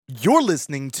You're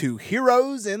listening to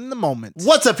Heroes in the Moment.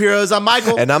 What's up, heroes? I'm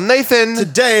Michael. And I'm Nathan.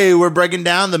 Today, we're breaking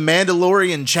down The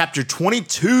Mandalorian Chapter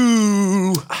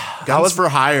 22. Guns for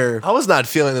Hire. I was not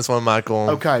feeling this one, Michael.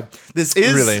 Okay. This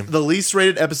is the least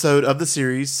rated episode of the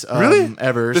series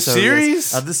ever. The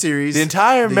series? Of the series. The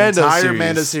entire Mando series.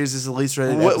 Mando series is the least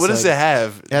rated episode. What does it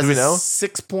have? It has Do we know?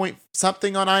 6 point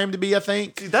something on IMDb, I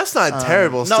think. That's not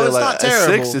terrible. No, it's not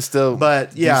terrible. A 6 is still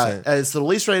But yeah, decent. it's the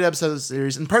least rated episode of the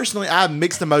series. And personally, I have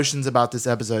mixed emotions about this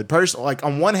episode. Personally, like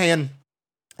on one hand,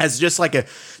 as just like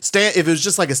if it was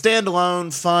just like a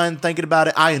standalone, fun, thinking about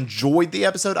it, I enjoyed the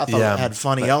episode. I thought it had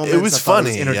funny elements. It was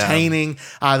funny. It was entertaining,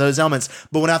 those elements.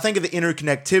 But when I think of the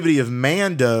interconnectivity of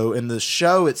Mando and the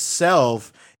show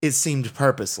itself, it seemed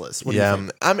purposeless. What do you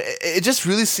think? I mean, it just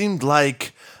really seemed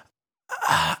like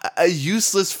a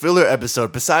useless filler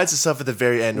episode besides the stuff at the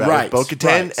very end, right? With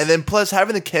Bo-Katan, and then plus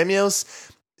having the cameos.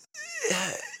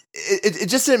 It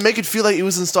just didn't make it feel like it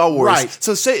was in Star Wars. Right.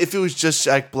 So say if it was just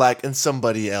Jack Black and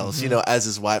somebody else, as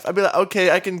his wife, I'd be like, okay,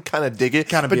 I can kind of dig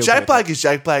it. But Jack Black is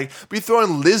Jack Black. But you throw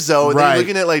in Lizzo and then you're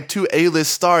looking at like two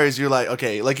A-list stars, you're like,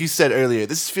 okay, like you said earlier,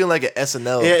 this is feeling like an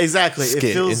SNL. Yeah, exactly. Skit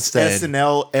it feels instead.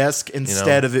 SNL-esque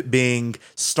instead of it being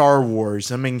Star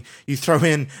Wars. I mean, you throw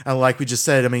in, like we just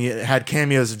said, it had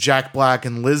cameos of Jack Black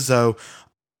and Lizzo.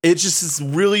 It just is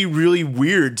really, really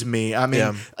weird to me. I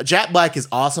mean, Jack Black is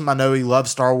awesome. I know he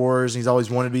loves Star Wars. And he's always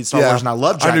wanted to be Star Wars, and I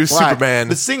love Jack Black. Superman.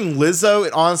 But seeing Lizzo,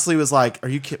 it honestly was like, "Are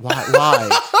you kidding? Why?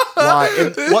 Why?"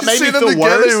 And what made me feel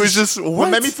worse? It was just what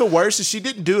made me feel worse is she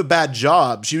didn't do a bad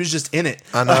job. She was just in it.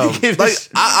 I know.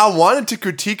 I wanted to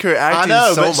critique her acting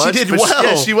so much. She did well.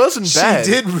 Yeah, she wasn't bad.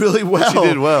 She did really well. She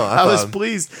did well. I was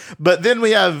pleased. But then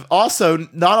we have also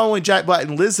not only Jack Black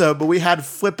and Lizzo, but we had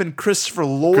flipping Christopher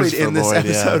Lloyd in this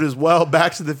episode as well.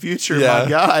 Back to the Future, my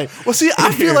guy. Well, see,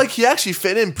 I feel like he actually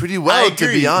fit in pretty well, to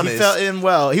be honest. He fell in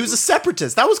well. He was a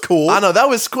separatist. That was cool. I know, that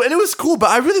was cool. And it was cool,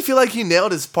 but I really feel like he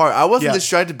nailed his part. I wasn't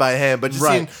distracted by him, but just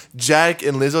seeing Jack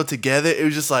and Lizzo together, it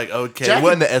was just like, okay,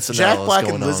 what in the SNL Jack Black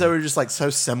going and Lizzo on? were just like so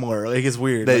similar. Like, it's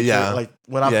weird. Like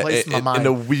when I placed in my mind. In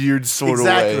a weird sort of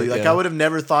way. Exactly. Like, I would have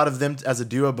never thought of them as a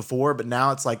duo before, but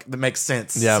now it's like, that makes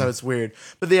sense. Yeah. So it's weird.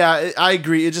 But yeah, I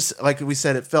agree. It just, like we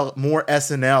said, it felt more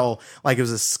SNL, like it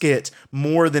was a skit,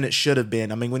 more than it should have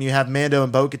been. I mean, when you have Mando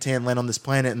and Bo-Katan land on this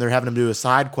planet and they're having them do a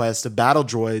side quest of battle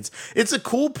droids, it's a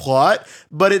cool plot,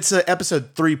 but it's an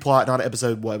episode 3 plot, not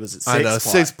episode, what was it, 6 I know, plot.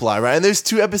 6 plot, right? And there's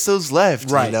 2 episodes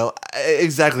left, right?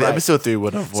 Exactly. Right. Episode 3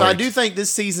 would have worked. So I do think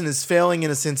this season is failing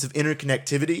in a sense of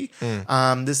interconnectivity.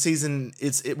 This season,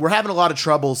 we're having a lot of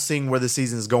trouble seeing where the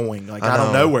season is going. Like, I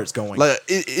don't know where it's going. Like,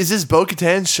 is this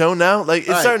Bo-Katan show now? Like,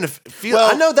 it's starting to feel.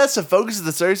 Well, I know that's the focus of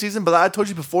the third season, but I told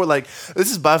you before, like,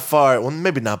 this is by far, well,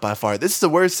 maybe not by far, this is the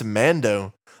worst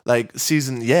Mando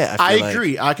season. I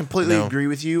agree. I completely agree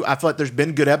with you. I feel like there's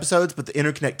been good episodes, but the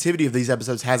interconnectivity of these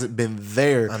episodes hasn't been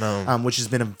there. I know. Which has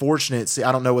been unfortunate. See,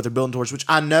 I don't know what they're building towards, which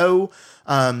I know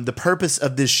the purpose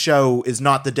of this show is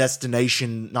not the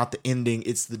destination, not the ending,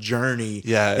 it's the journey.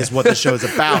 Is what the show is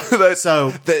about. So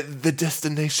the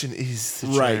destination is the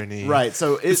journey. Right.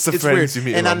 So it's weird.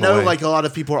 And I know like a lot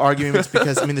of people are arguing it's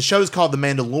because the show is called The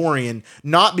Mandalorian,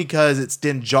 not because it's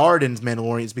Din Djarin's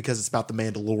Mandalorian, it's because it's about the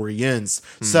Mandalorians.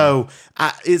 So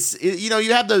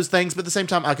you have those things, but at the same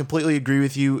time, I completely agree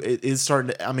with you. It is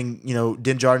starting to,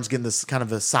 Din Djarin's getting this kind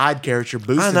of a side character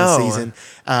boost in the season,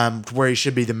 where he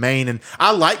should be the main. And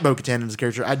I like Bo-Katan as a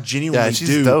character. I genuinely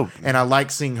do. Dope. And I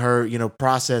like seeing her,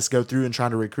 process, go through and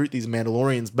trying to recruit these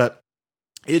Mandalorians. But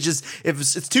it just, if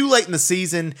it's too late in the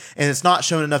season and it's not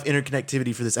showing enough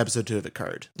interconnectivity for this episode to have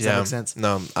occurred. Does that make sense?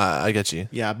 No, I get you.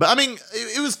 Yeah, but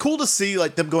it was cool to see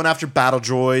like them going after battle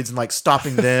droids and like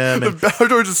stopping them. The battle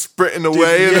droids just sprinting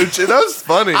away. And that was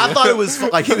funny. I thought it was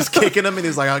like he was kicking them and he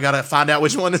was like, I gotta find out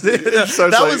which one is it.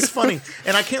 That was funny.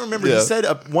 And I can't remember. He said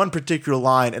one particular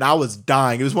line and I was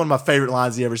dying. It was one of my favorite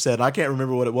lines he ever said. And I can't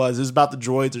remember what it was. It was about the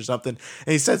droids or something.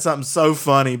 And he said something so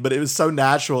funny, but it was so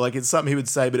natural. Like it's something he would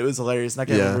say, but it was hilarious. And I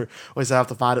can't remember. Always have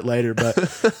to find it later, but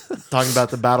talking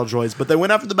about the battle droids. But they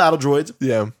went after the battle droids.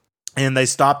 Yeah. And they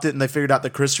stopped it and they figured out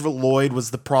that Christopher Lloyd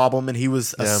was the problem and he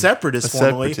was a separatist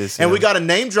formerly. And we got a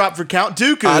name drop for Count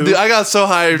Dooku. I got so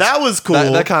hyped. That was cool.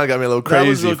 That kind of got me a little crazy. That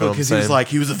was really cool because he was like,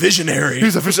 he was a visionary. I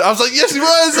was like, yes, he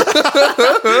was.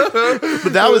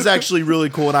 But that was actually really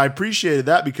cool. And I appreciated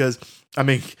that because I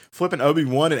mean, flipping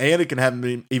Obi-Wan and Anakin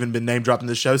haven't even been name dropped in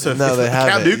this show, so no, they Count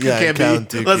haven't. Dooku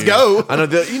can't be. Let's go. I know.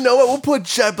 You know what? We'll put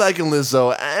Jack Black and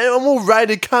Lizzo, and we'll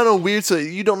write it kind of weird so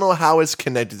you don't know how it's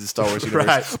connected to Star Wars universe.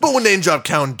 Right. But we'll name drop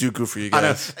Count Dooku for you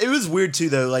guys. I know. It was weird too,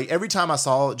 though. Like every time I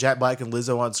saw Jack Black and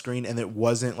Lizzo on screen, and it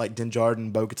wasn't like Din Djarin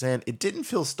and Bo-Katan, it didn't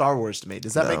feel Star Wars to me.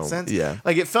 Does that make sense? Yeah.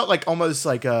 Like it felt like almost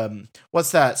like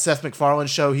what's that Seth MacFarlane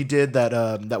show he did,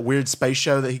 that weird space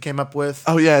show that he came up with?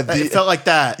 Oh yeah, it felt like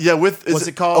that. Yeah, what's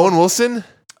it called? Owen Wilson.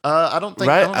 I don't think.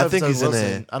 Right, I think he's Wilson.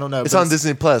 in it. I don't know. It's on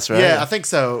Disney Plus, right? Yeah, I think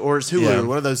so, or it's Hulu.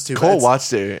 One of those two. Cole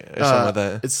watched it or something like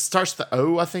that. It starts with the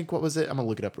O. I think. What was it? I'm gonna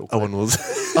look it up real quick. Owen Wilson.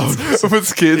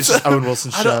 With kids. It's just Owen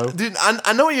Wilson's show. Dude,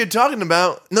 I know what you're talking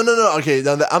about. No. Okay,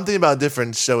 no, I'm thinking about a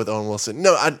different show with Owen Wilson.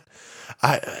 No,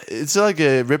 it's like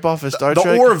a ripoff of Star Trek.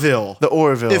 The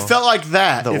Orville. It felt like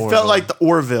that. Felt like the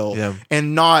Orville,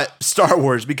 and not Star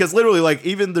Wars, because literally, like,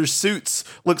 even their suits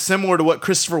look similar to what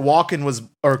Christopher Lloyd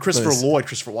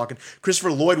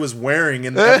was wearing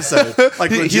in the episode.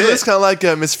 Like he looks kind of like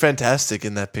Miss Fantastic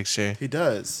in that picture. He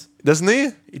does, doesn't he?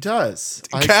 He does.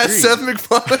 Cast Seth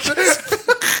MacFarlane.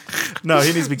 No,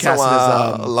 he needs to be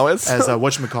casted Lois? as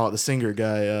whatchamacallit, the singer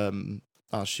guy.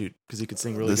 Oh shoot, because he could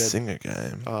sing really good. The singer guy.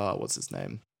 What's his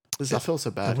name? I feel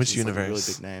so bad. Which universe? Like a really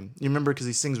big name. You remember because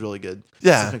he sings really good.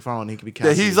 Yeah, Seth MacFarlane. He could be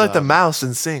cast. Yeah, he's like the mouse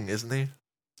in Sing, isn't he?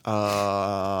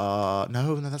 No,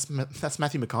 that's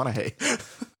Matthew McConaughey.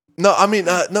 No, I mean,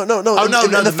 no. Oh no,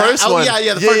 in the first one.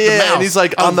 Yeah, the mouse. And he's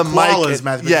like on the mic.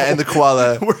 And the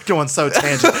koala. We're going so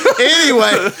tangent.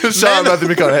 Anyway, shout out Matthew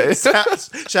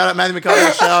McConaughey. Shout out Matthew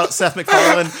McConaughey. Shout out Seth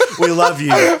MacFarlane. We love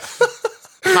you.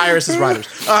 Hire us as writers.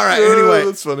 All right. Anyway,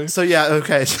 that's funny. So yeah,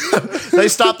 okay. They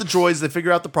stop the droids. They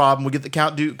figure out the problem. We get the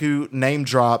Count Dooku name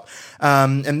drop,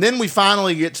 and then we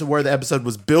finally get to where the episode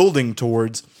was building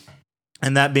towards,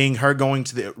 and that being her going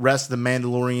to the rest of the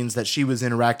Mandalorians that she was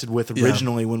interacted with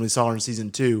originally when we saw her in season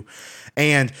 2,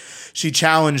 and she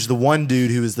challenged the one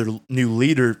dude who is their new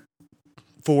leader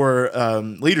for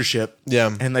leadership.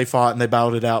 Yeah, and they fought and they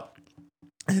battled it out.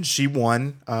 And she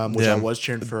won, which I was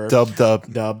cheering for her. Dub.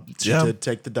 She did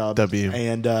take the dub. W.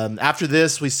 And after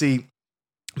this, we see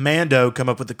Mando come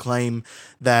up with the claim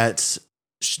that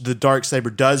the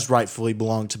Darksaber does rightfully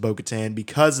belong to Bo-Katan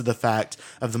because of the fact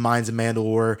of the Mines of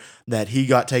Mandalore, that he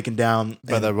got taken down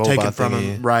by and the robot taken from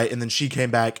thingy. him, right? And then she came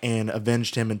back and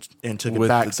avenged him and took with it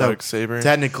back. The Darksaber.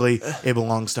 Technically, it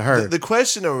belongs to her. The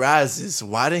question arises: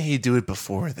 why didn't he do it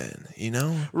before then? You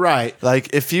know, right?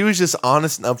 Like if he was just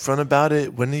honest and upfront about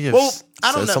it, wouldn't he have? Well,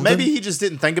 I don't know. Something? Maybe he just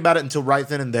didn't think about it until right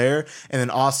then and there, and then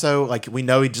also like we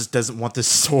know he just doesn't want this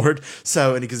sword,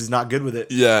 so and because he's not good with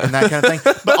it, and that kind of thing.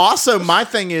 But also, my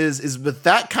thing is with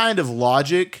that kind of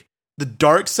logic, the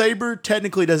Darksaber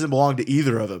technically doesn't belong to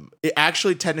either of them. It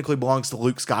actually technically belongs to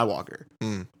Luke Skywalker.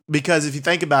 Because if you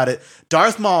think about it,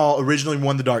 Darth Maul originally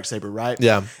won the Darksaber, right?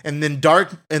 Yeah. And then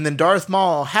Darth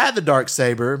Maul had the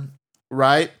Darksaber,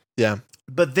 right? Yeah.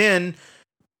 But then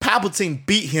Palpatine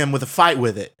beat him with a fight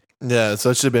with it. Yeah,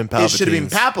 so it should have been Palpatine's. It should have been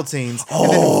Palpatine's. Oh.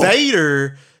 And then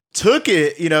Vader took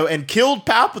it, and killed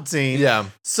Palpatine. Yeah.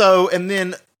 So, and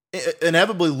then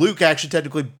inevitably Luke actually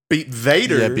technically beat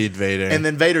Vader. Yeah, beat Vader. And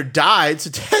then Vader died, so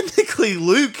technically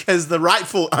Luke is the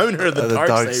rightful owner of the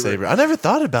Darksaber. I never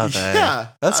thought about that. Yeah.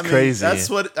 That's crazy. That's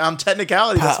what,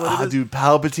 technicality, that's what it is. Dude,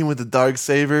 Palpatine with the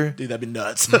Darksaber. Dude, that'd be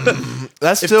nuts.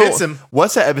 That's it still, fits him.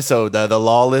 What's that episode, The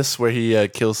Lawless, where he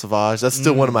kills Savage? That's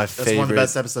still one of my favorites. That's one of the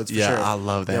best episodes for sure. Yeah, I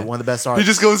love that. Yeah, one of the best arcs. He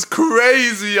just goes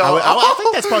crazy. I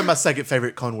think that's probably my second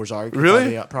favorite Clone Wars arc.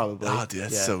 Really? Probably. Oh, dude,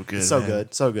 that's so good. So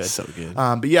good. So good. So good.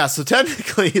 But yeah, so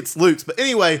technically it's Luke's. But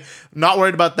anyway, not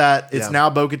worried about that. It's now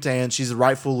Bo-Katan. She's the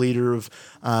rightful leader of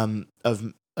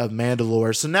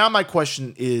Mandalore. So now my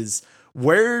question is,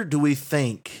 where do we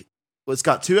think? Well, it's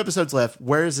got 2 episodes left.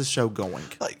 Where is this show going?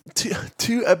 Like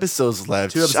two episodes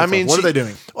left. 2 episodes left. What are they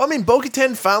doing? Well, I mean,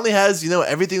 Bo-Katan finally has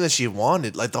everything that she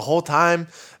wanted. Like the whole time,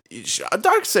 a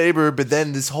Darksaber, but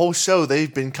then this whole show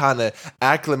they've been kind of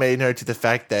acclimating her to the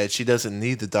fact that she doesn't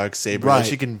need the Darksaber. Right. That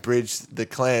she can bridge the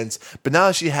clans. But now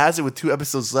that she has it with 2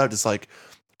 episodes left, it's like,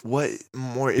 what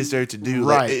more is there to do?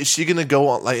 Right. Like, is she gonna go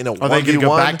on like in a 1v1? Are they gonna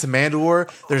go back to Mandalore?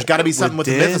 There's got to be something with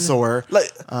the Mythosaur.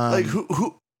 Like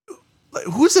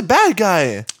who's the bad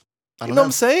guy? You know what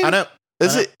I'm saying? I know.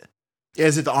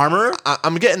 Is it the armorer?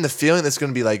 I'm getting the feeling it's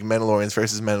going to be like Mandalorians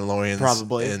versus Mandalorians.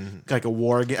 Probably. In, like a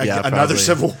war again. Yeah, another probably.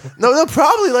 civil war. No,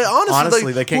 probably. Like,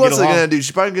 honestly they like, can't what get else along. are they going to do?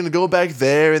 She's probably going to go back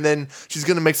there, and then she's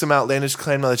going to make some outlandish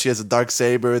claim now that she has a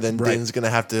Darksaber. Then Din's going to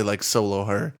have to like solo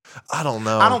her. I don't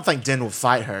know. I don't think Din will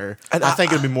fight her. And I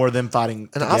think it'll be more them fighting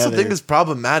And I also think it's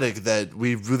problematic that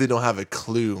we really don't have a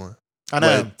clue I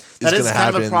know that is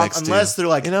kind of a problem. Unless they're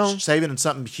like saving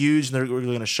something huge and they're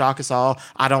going to shock us all.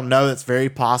 I don't know. That's very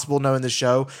possible knowing the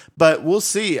show, but we'll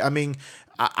see. I mean,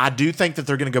 I do think that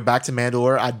they're going to go back to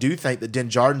Mandalore. I do think that Din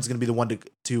Djarin's going to be the one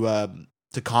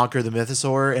to conquer the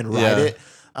Mythosaur and ride it.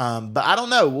 But I don't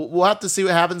know. We'll have to see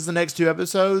what happens in the next 2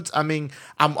 episodes. I mean,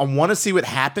 I want to see what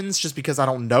happens just because I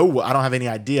don't know. I don't have any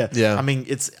idea. Yeah. I mean,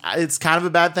 it's kind of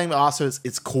a bad thing, but also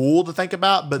it's cool to think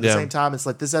about. But at the same time, it's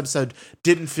like this episode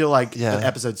didn't feel like an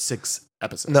episode 6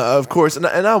 episode. No, of course. And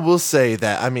I will say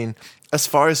that, I mean, as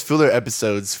far as filler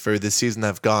episodes for this season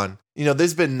have gone,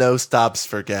 there's been no stops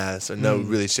for gas or no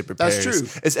really ship repairs. That's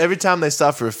true. It's every time they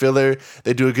stop for a filler,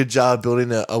 they do a good job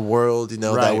building a world,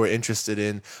 that we're interested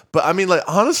in. But I mean, like,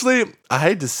 honestly, I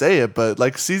hate to say it, but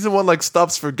like season 1, like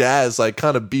stops for gas, like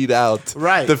kind of beat out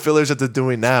the fillers that they're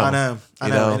doing now. I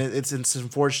know. And it's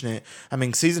unfortunate. I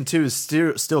mean, season 2 is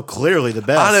still clearly the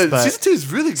best. I know. Season 2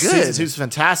 is really good. Season 2 is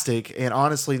fantastic. And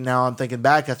honestly, now I'm thinking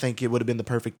back, I think it would have been the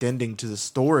perfect ending to the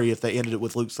story if they ended it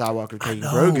with Luke Skywalker taking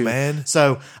Grogu. Man.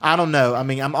 So I don't know. I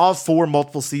mean, I'm all for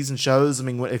multiple season shows. I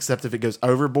mean, except if it goes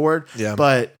overboard. Yeah.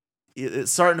 But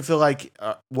it's starting to feel like,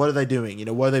 what are they doing?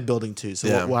 What are they building to? So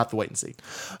we'll have to wait and see.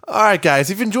 All right, guys.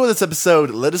 If you enjoyed this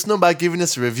episode, let us know by giving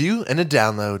us a review and a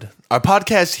download. Our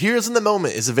podcast, Heroes in the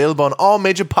Moment, is available on all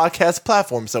major podcast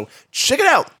platforms, so check it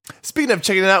out. Speaking of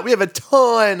checking it out, we have a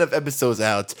ton of episodes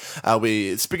out. We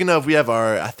have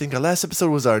I think our last episode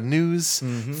was our news,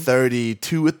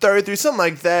 32 or 33, something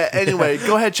like that. Anyway,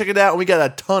 go ahead, check it out. We got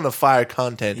a ton of fire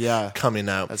content coming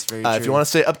out. That's very true. If you want to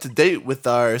stay up to date with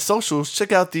our socials,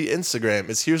 check out the Instagram.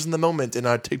 It's Here's in the Moment, in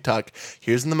our TikTok,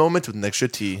 Here's in the Moment with an extra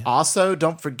T. Also,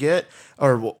 don't forget,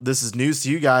 this is news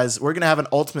to you guys, we're going to have an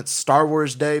Ultimate Star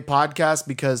Wars Day podcast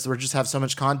because we just have so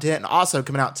much content. And also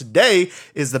coming out today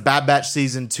is the Bad Batch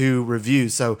Season 2 review.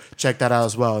 So check that out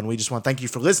as well. And we just want to thank you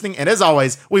for listening. And as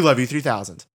always, we love you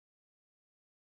 3000.